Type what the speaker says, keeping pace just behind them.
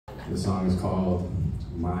The song is called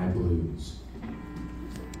My Blues.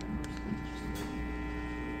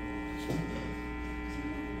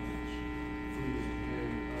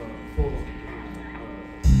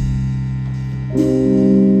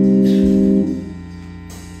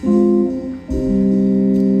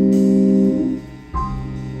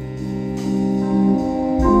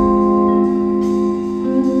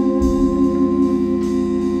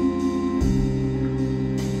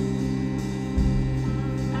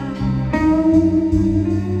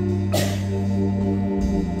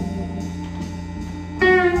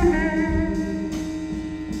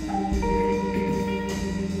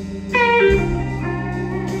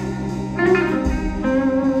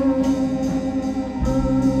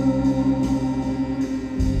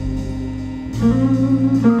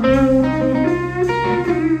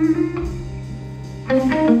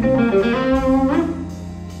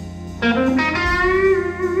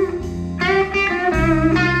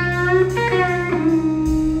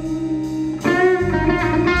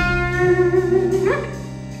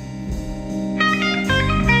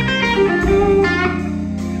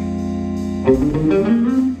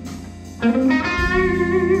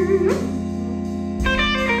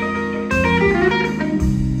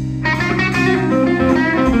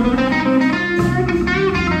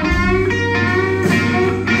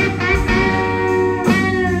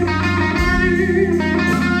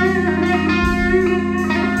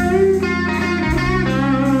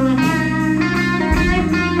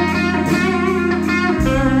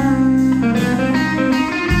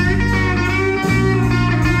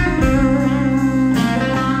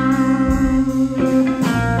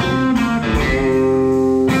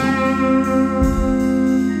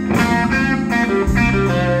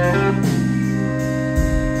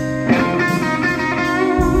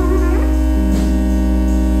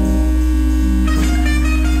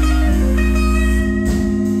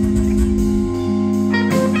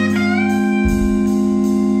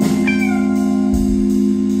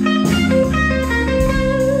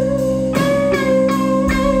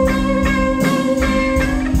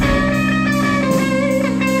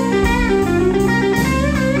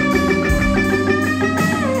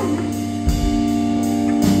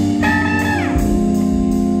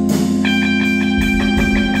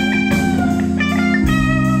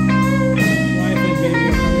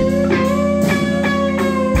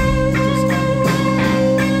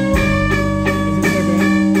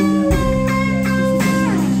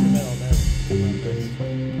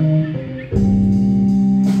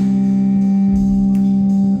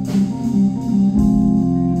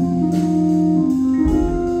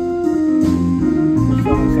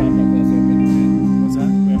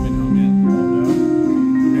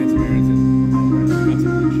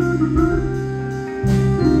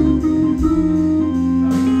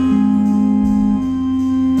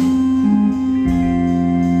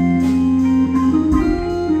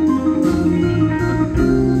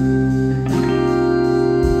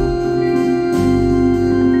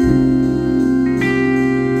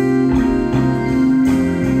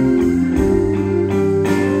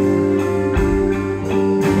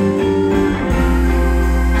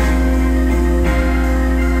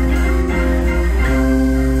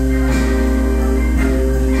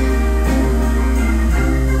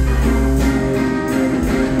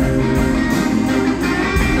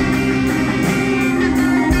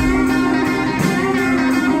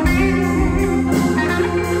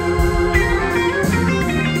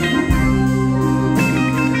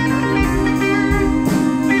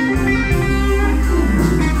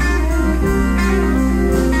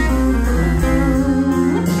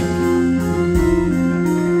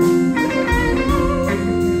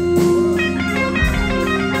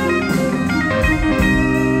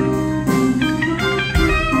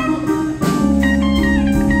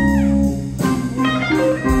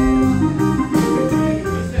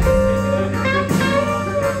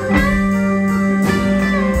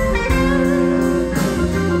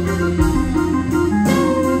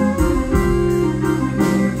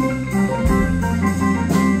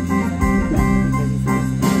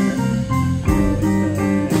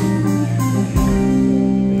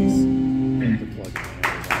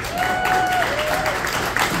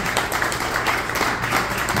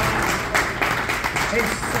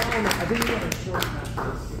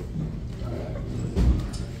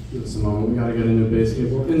 Give us a moment, we gotta get a new bass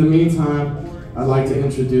cable. In the meantime, I'd like to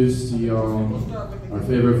introduce to y'all our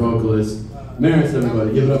favorite vocalist, Maris,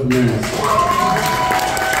 everybody. Give it up for Maris.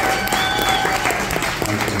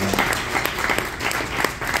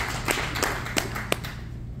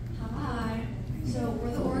 Hi. So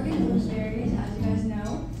we're the Oregon Bluesberrirs, as you guys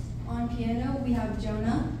know. On piano, we have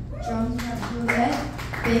Jonah. Drums, we have Juliet.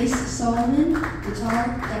 Bass, bass, Solomon, guitar,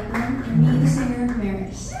 Declan, and me, the singer,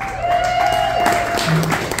 Maris. This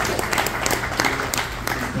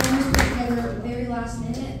band was put together very last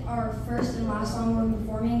minute. Our first and last song we're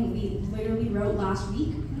performing, we literally wrote last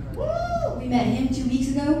week. We met him 2 weeks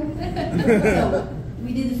ago, so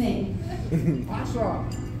we did the thing. Awesome.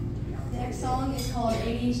 The next song is called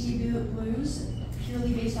ADHD Blues,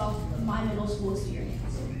 purely based off my middle school experience.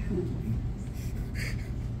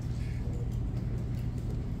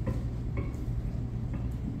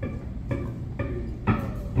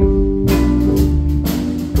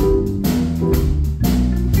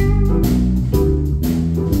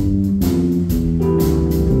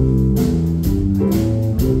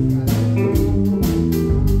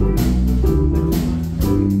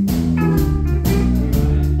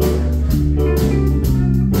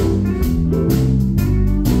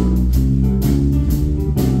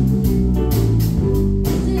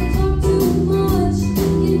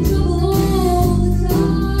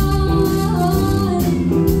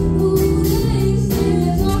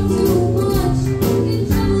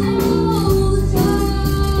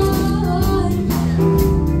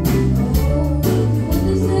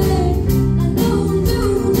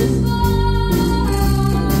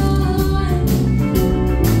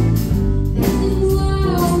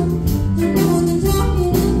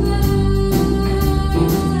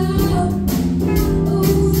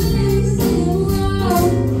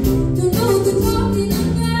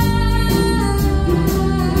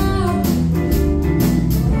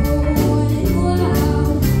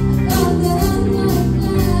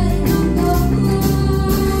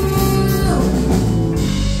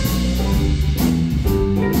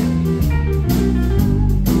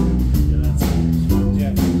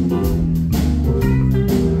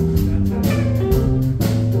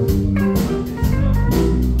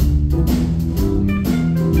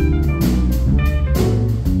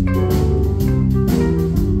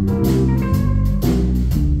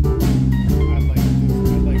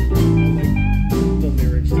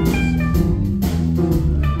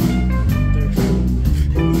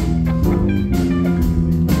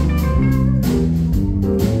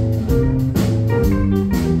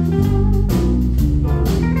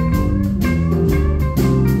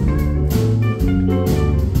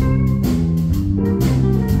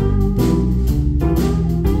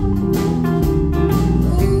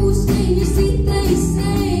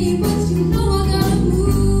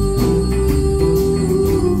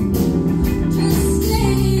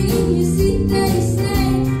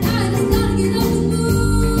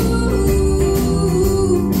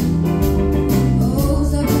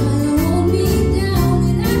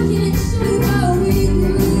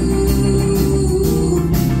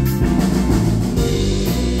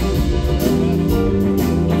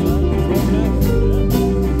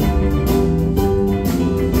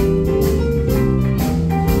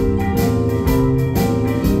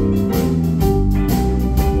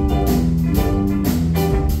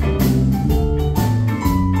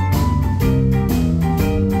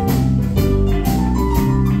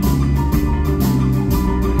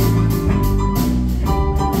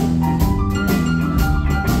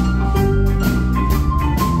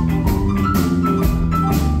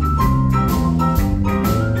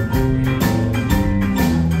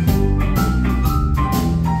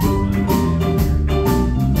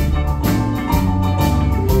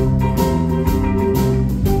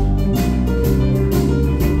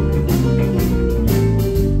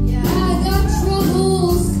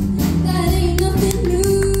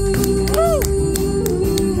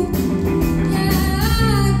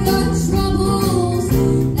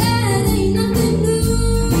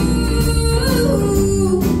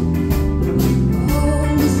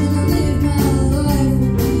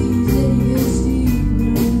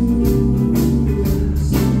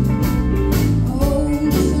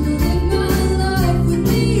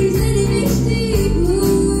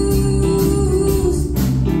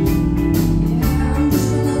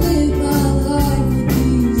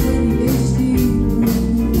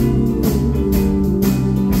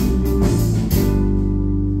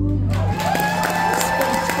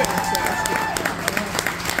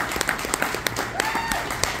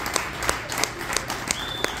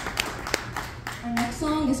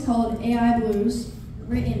 Called AI Blues,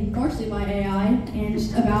 written partially by AI and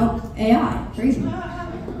just about AI. Crazy. My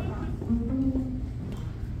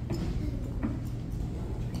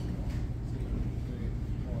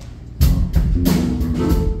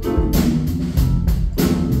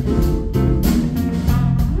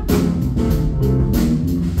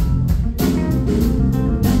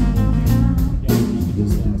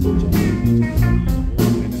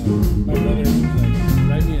brother was like,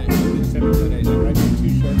 write me a 7 today. He's like, write me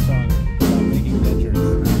 2 short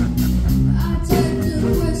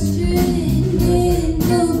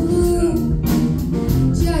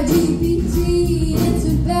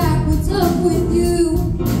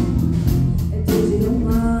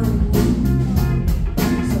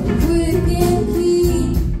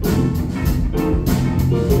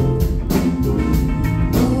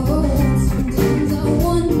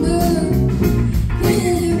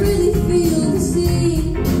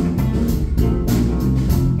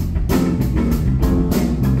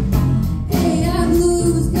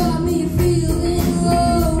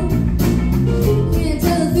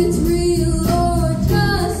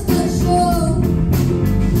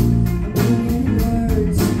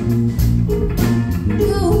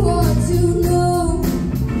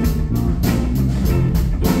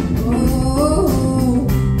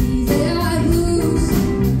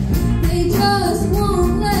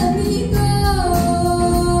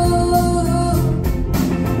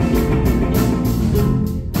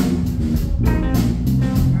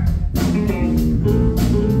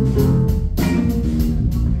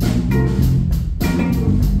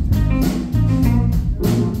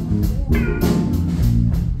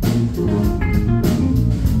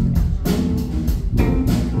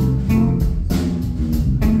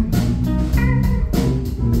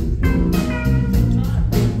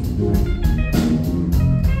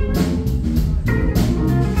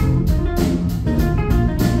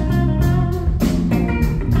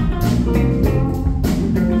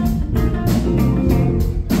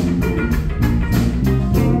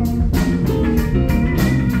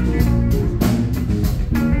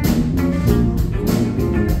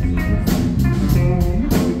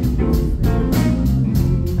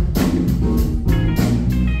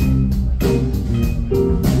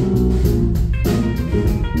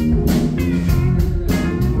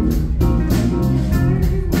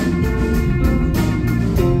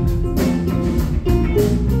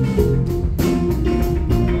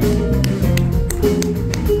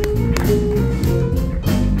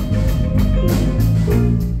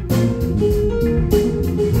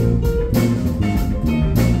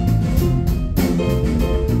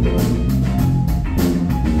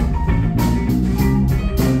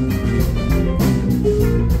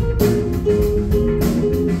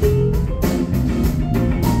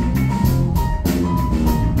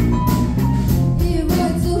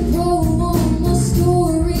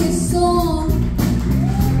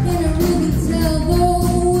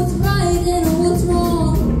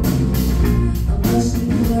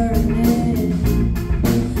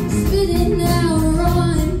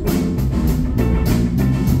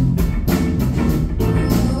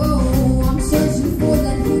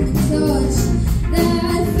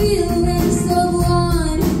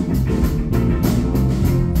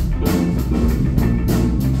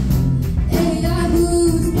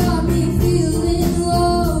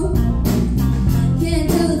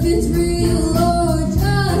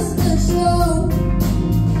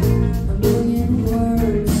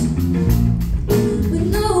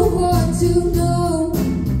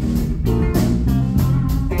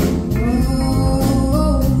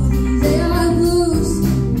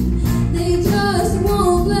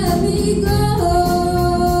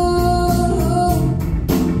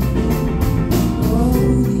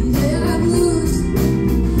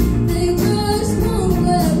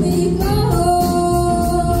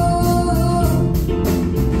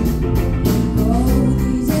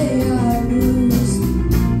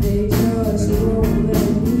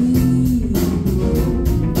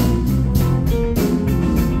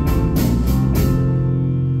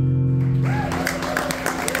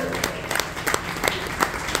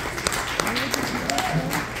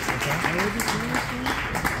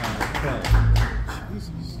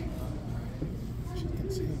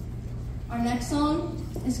Our next song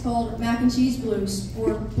is called Mac and Cheese Blues,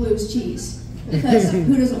 or Blues Cheese. Because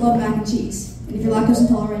who doesn't love mac and cheese? And if you're lactose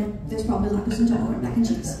intolerant, there's probably lactose intolerant mac and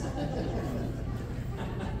cheese.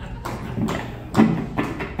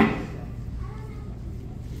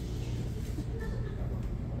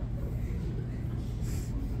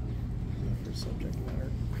 Subject matter.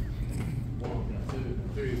 1, 2,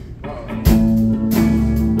 3, 4.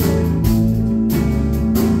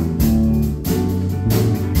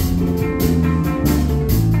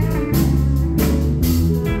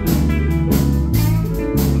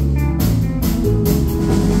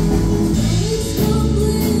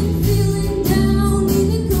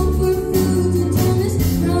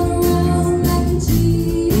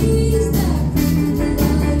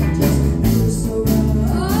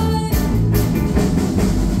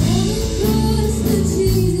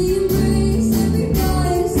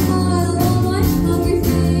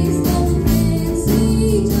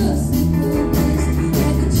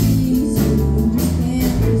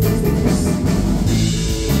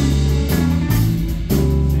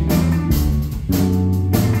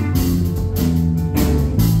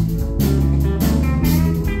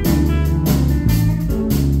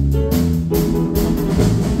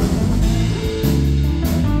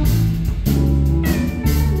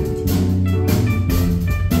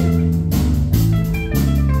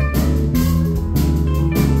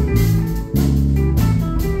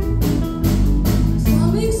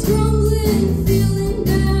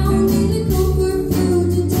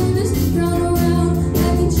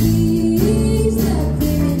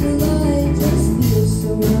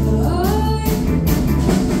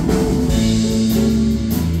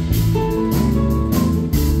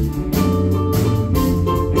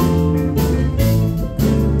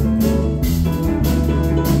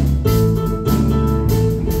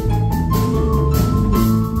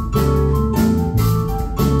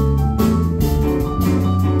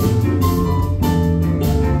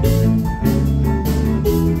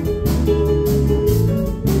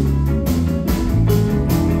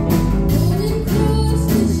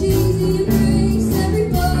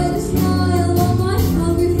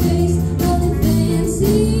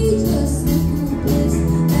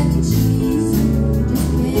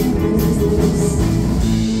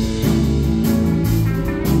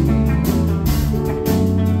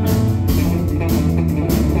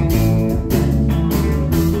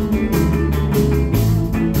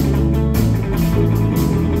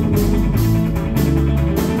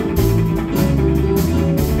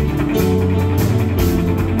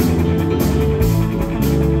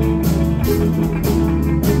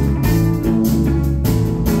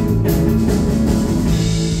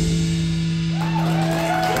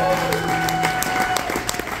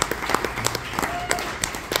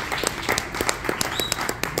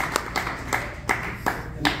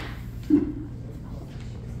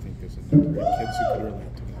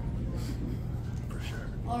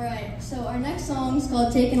 Alright, so our next song is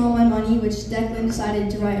called Taking All My Money, which Declan decided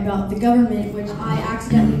to write about the government, which I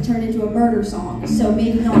accidentally turned into a murder song, so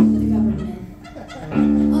maybe not for the government.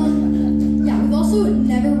 Yeah, we've also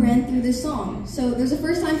never ran through this song, so there's a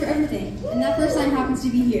first time for everything, and that first time happens to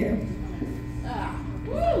be here.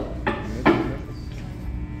 Woo!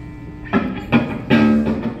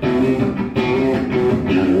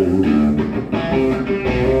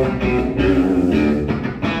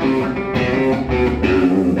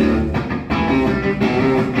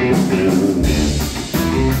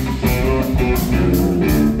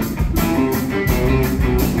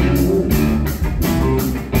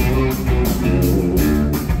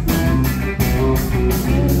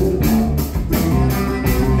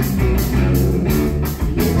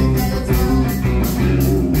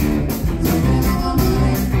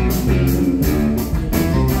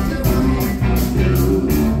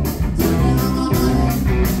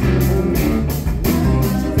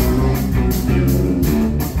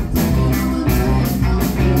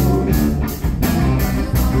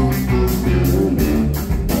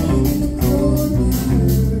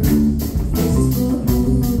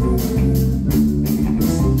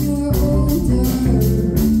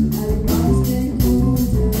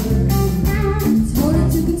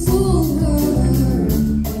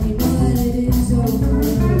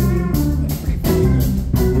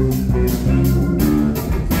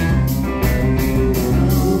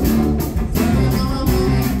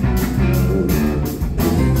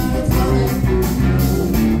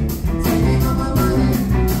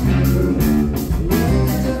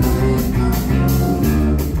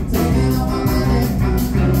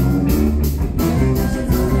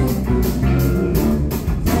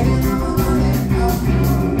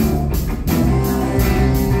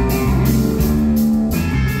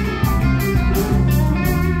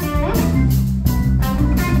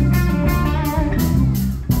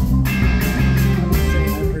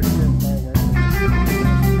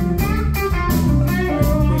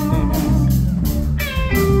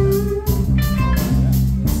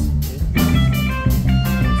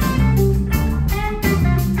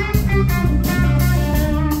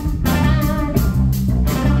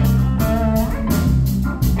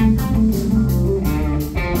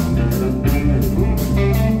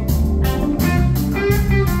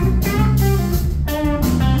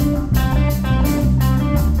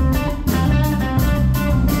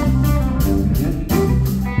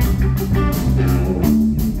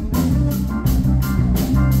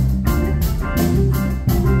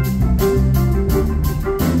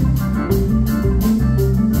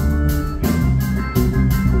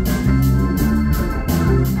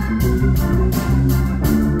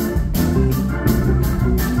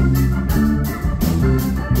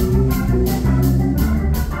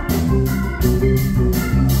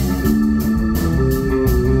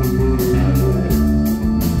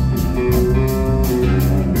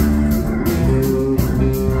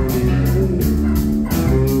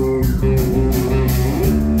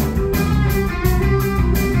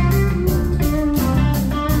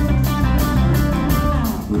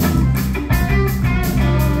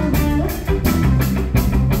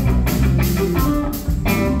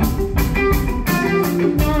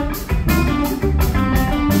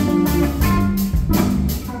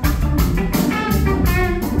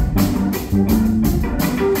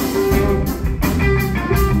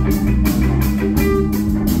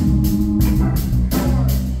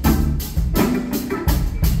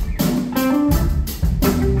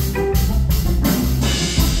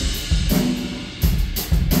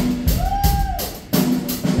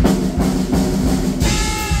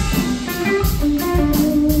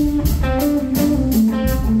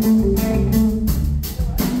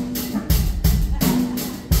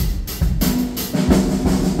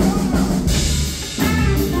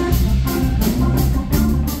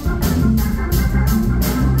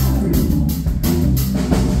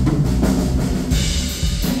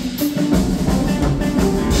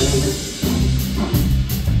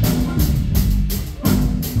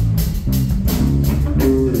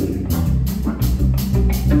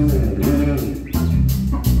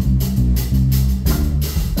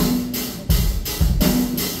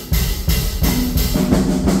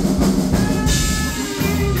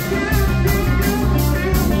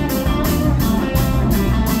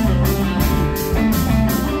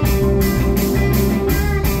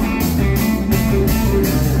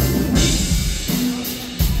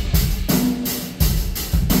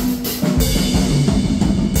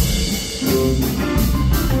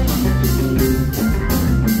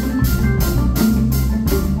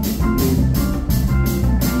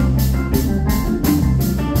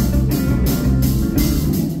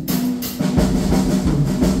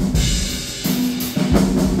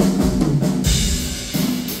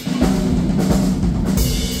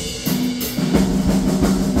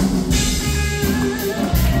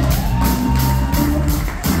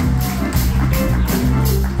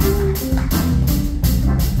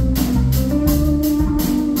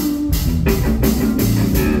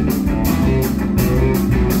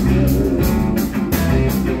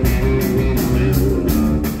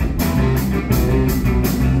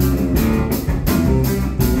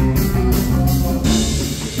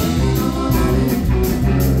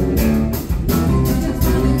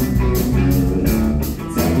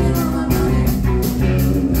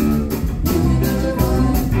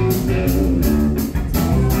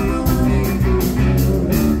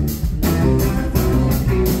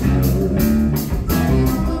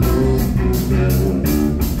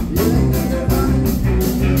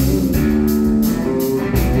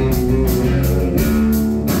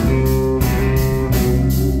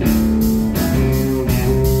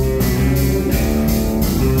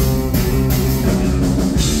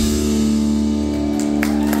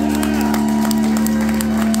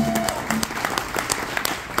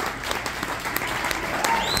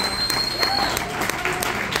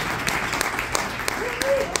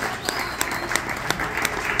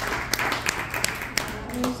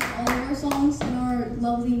 songs and our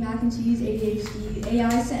lovely mac and cheese ADHD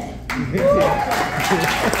AI set. I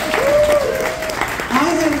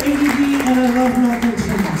have ADD and I love mac and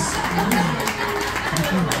cheese.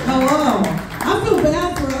 Hello. I feel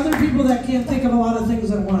bad for other people that can't think of a lot of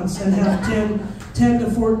things at once and have 10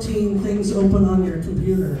 to 14 things open on your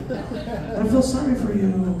computer. I feel sorry for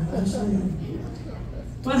you.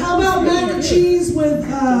 But how about mac and cheese with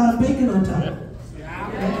bacon on top?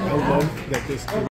 I love that this